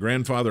family, my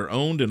grandfather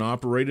owned and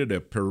operated a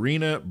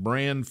Purina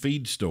brand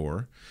feed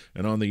store.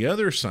 And on the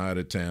other side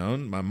of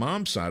town, my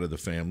mom's side of the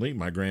family,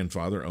 my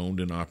grandfather owned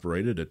and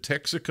operated a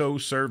Texaco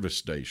service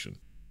station.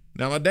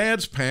 Now, my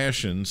dad's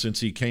passion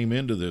since he came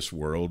into this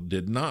world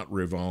did not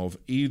revolve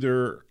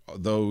either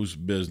of those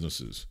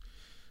businesses,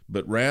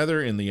 but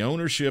rather in the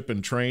ownership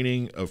and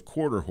training of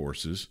quarter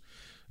horses,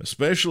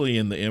 especially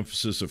in the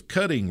emphasis of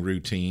cutting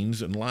routines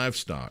and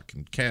livestock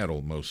and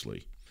cattle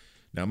mostly.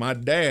 Now, my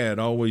dad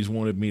always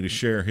wanted me to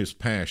share his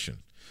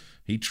passion.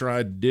 He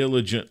tried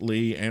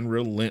diligently and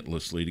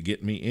relentlessly to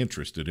get me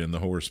interested in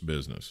the horse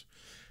business.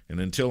 And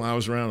until I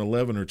was around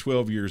 11 or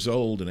 12 years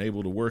old and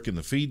able to work in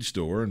the feed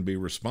store and be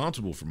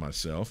responsible for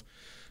myself,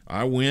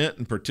 I went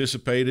and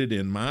participated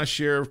in my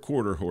share of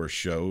quarter horse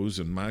shows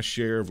and my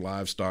share of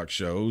livestock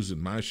shows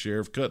and my share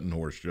of cutting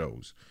horse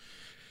shows.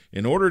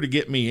 In order to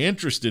get me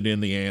interested in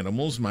the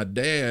animals, my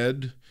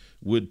dad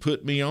would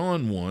put me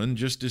on one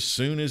just as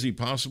soon as he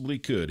possibly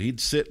could.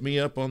 He'd sit me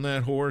up on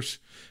that horse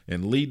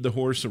and lead the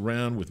horse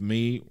around with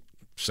me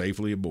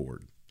safely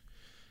aboard.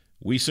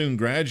 We soon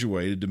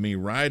graduated to me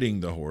riding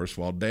the horse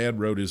while Dad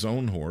rode his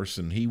own horse,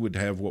 and he would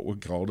have what we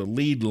called a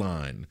lead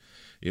line.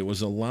 It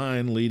was a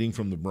line leading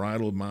from the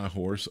bridle of my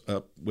horse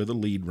up with a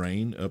lead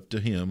rein up to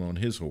him on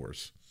his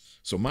horse.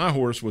 So my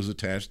horse was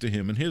attached to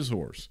him and his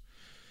horse.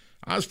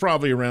 I was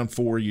probably around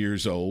 4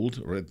 years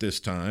old at this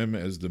time,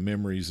 as the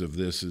memories of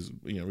this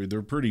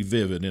they're pretty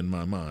vivid in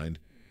my mind.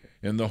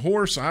 And the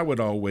horse I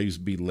would always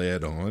be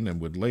led on and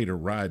would later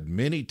ride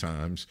many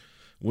times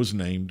was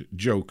named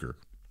Joker.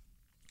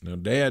 Now,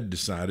 Dad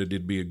decided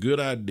it'd be a good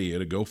idea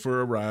to go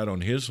for a ride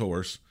on his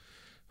horse,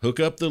 hook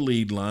up the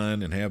lead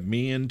line, and have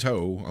me in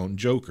tow on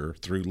Joker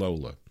through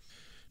Lola.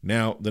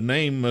 Now, the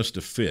name must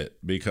have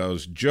fit,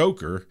 because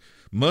Joker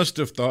must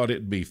have thought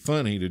it'd be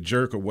funny to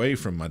jerk away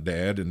from my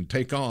dad and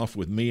take off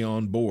with me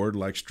on board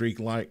like streak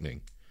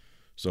lightning.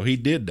 So he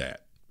did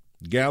that,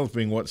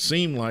 galloping what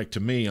seemed like to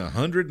me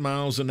 100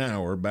 miles an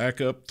hour back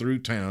up through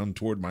town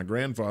toward my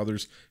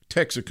grandfather's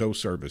Texaco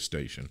service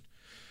station.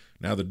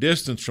 Now, the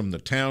distance from the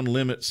town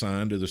limit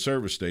sign to the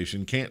service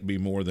station can't be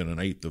more than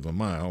 1/8 of a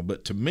mile,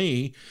 but to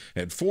me,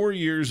 at 4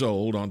 years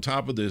old, on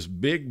top of this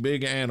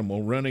big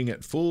animal running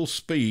at full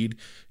speed,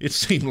 it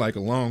seemed like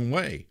a long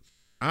way.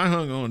 I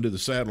hung on to the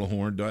saddle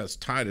horn as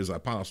tight as I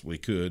possibly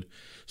could,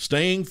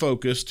 staying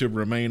focused to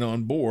remain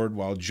on board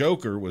while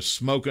Joker was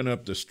smoking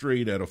up the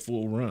street at a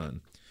full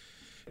run.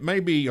 It may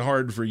be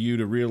hard for you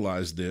to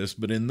realize this,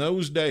 but in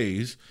those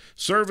days,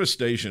 service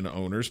station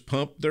owners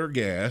pumped their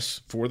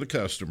gas for the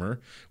customer,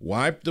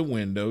 wiped the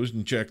windows,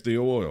 and checked the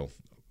oil.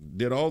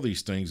 Did all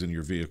these things in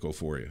your vehicle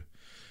for you.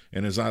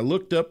 And as I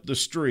looked up the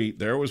street,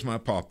 there was my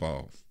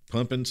pawpaw,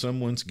 pumping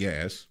someone's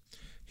gas.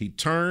 He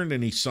turned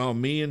and he saw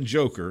me and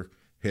Joker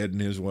heading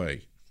his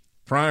way.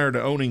 Prior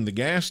to owning the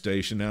gas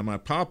station, now my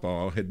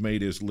pawpaw had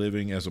made his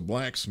living as a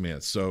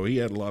blacksmith, so he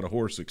had a lot of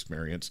horse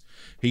experience.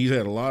 He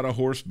had a lot of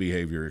horse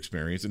behavior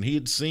experience, and he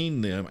had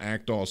seen them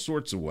act all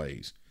sorts of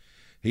ways.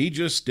 He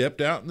just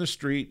stepped out in the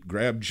street,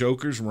 grabbed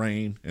Joker's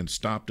rein, and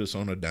stopped us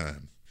on a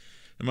dime.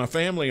 And my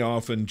family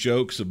often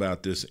jokes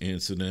about this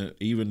incident,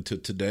 even to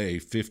today,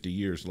 50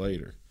 years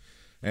later,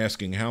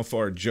 asking how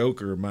far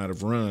Joker might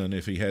have run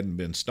if he hadn't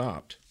been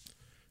stopped.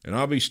 And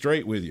I'll be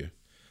straight with you.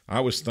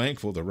 I was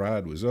thankful the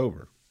ride was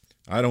over.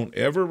 I don't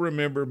ever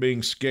remember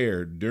being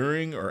scared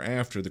during or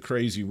after the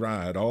crazy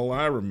ride. All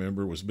I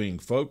remember was being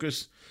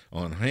focused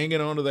on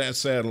hanging onto that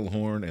saddle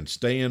horn and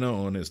staying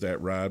on as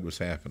that ride was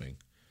happening.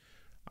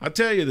 I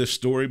tell you this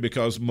story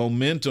because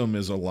momentum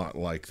is a lot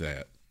like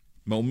that.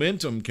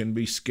 Momentum can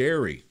be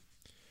scary.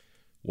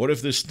 What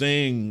if this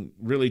thing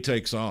really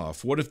takes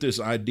off? What if this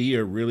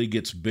idea really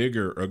gets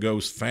bigger or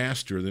goes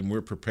faster than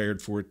we're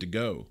prepared for it to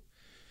go?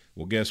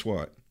 Well, guess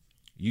what?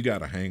 You got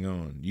to hang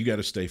on. You got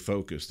to stay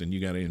focused, and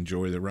you got to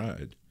enjoy the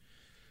ride.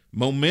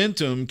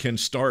 Momentum can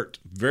start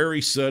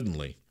very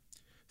suddenly.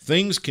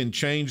 Things can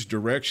change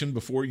direction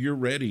before you're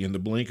ready in the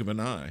blink of an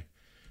eye.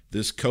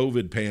 This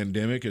COVID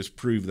pandemic has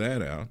proved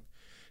that out.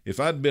 If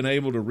I'd been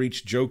able to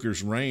reach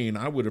Joker's rein,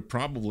 I would have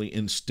probably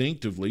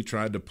instinctively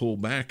tried to pull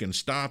back and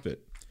stop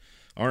it.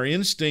 Our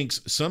instincts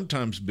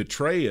sometimes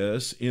betray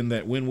us in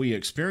that when we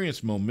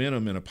experience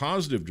momentum in a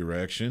positive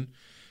direction,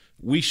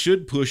 we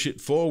should push it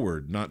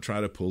forward, not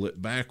try to pull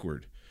it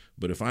backward.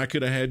 But if I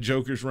could have had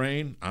Joker's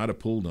rein, I'd have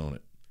pulled on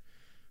it.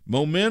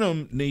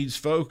 Momentum needs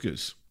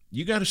focus.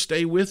 You got to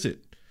stay with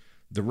it.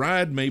 The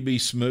ride may be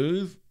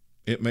smooth.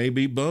 It may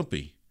be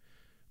bumpy.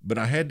 But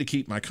I had to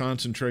keep my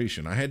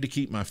concentration. I had to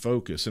keep my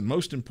focus. And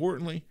most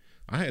importantly,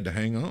 I had to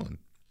hang on.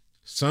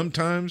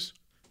 Sometimes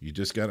you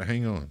just got to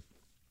hang on.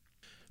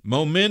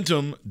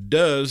 Momentum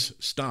does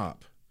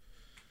stop.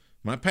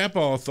 My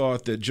papaw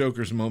thought that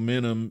Joker's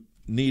momentum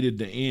needed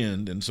to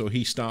end, and so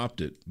he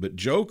stopped it. But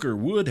Joker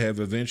would have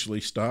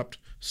eventually stopped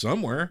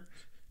somewhere.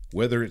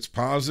 Whether it's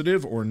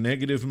positive or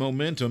negative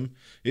momentum,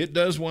 it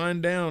does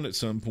wind down at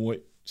some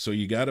point, so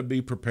you got to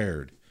be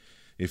prepared.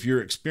 If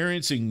you're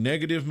experiencing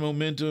negative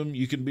momentum,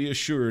 you can be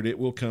assured it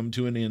will come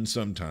to an end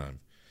sometime.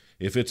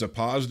 If it's a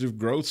positive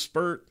growth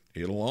spurt,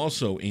 it'll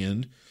also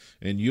end,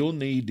 and you'll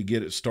need to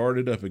get it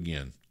started up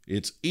again.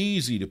 It's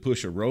easy to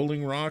push a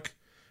rolling rock,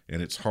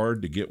 and it's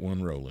hard to get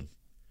one rolling.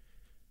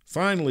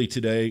 Finally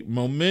today,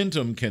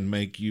 momentum can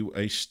make you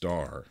a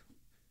star.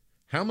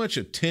 How much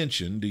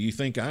attention do you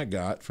think I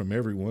got from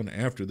everyone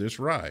after this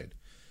ride?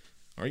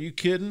 Are you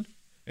kidding?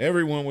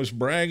 Everyone was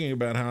bragging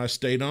about how I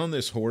stayed on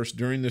this horse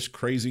during this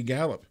crazy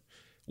gallop.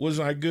 Was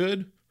I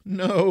good?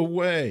 No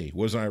way.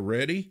 Was I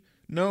ready?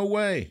 No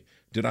way.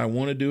 Did I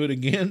want to do it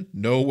again?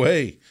 No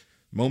way.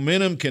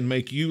 Momentum can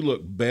make you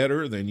look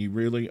better than you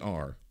really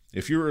are.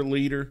 If you're a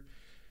leader,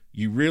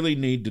 you really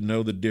need to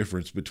know the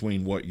difference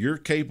between what you're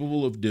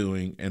capable of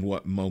doing and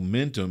what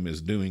momentum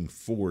is doing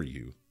for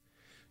you.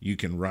 You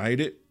can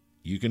ride it,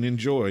 you can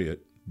enjoy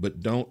it,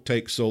 but don't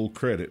take sole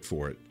credit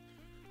for it.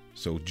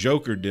 So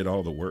Joker did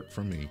all the work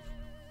for me.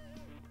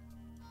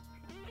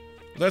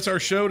 That's our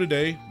show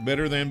today.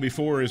 Better Than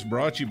Before is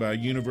brought to you by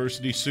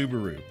University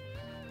Subaru.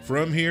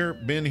 From here,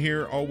 been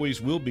here, always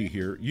will be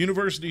here.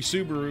 University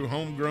Subaru,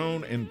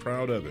 homegrown and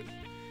proud of it.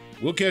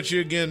 We'll catch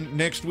you again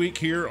next week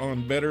here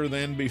on Better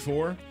Than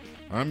Before.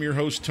 I'm your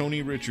host,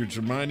 Tony Richards,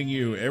 reminding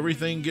you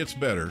everything gets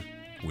better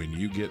when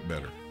you get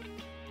better.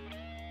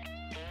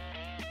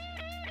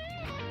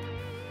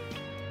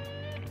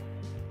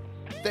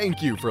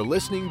 Thank you for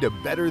listening to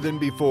Better Than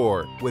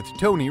Before with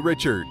Tony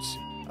Richards,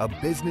 a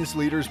business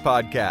leaders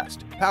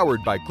podcast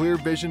powered by Clear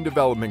Vision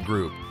Development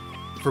Group.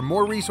 For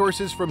more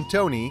resources from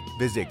Tony,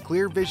 visit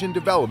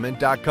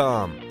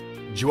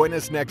clearvisiondevelopment.com. Join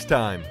us next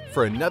time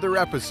for another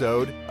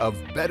episode of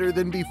Better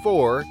Than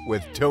Before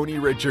with Tony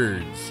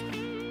Richards.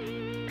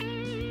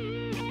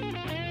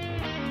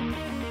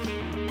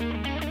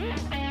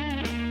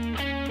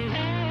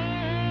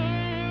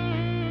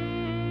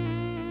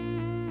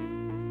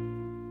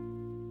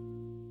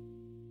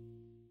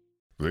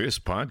 This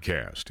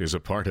podcast is a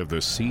part of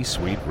the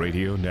C-Suite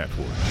Radio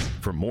Network.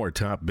 For more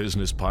top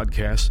business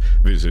podcasts,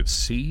 visit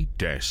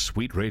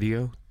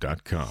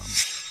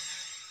c-suiteradio.com.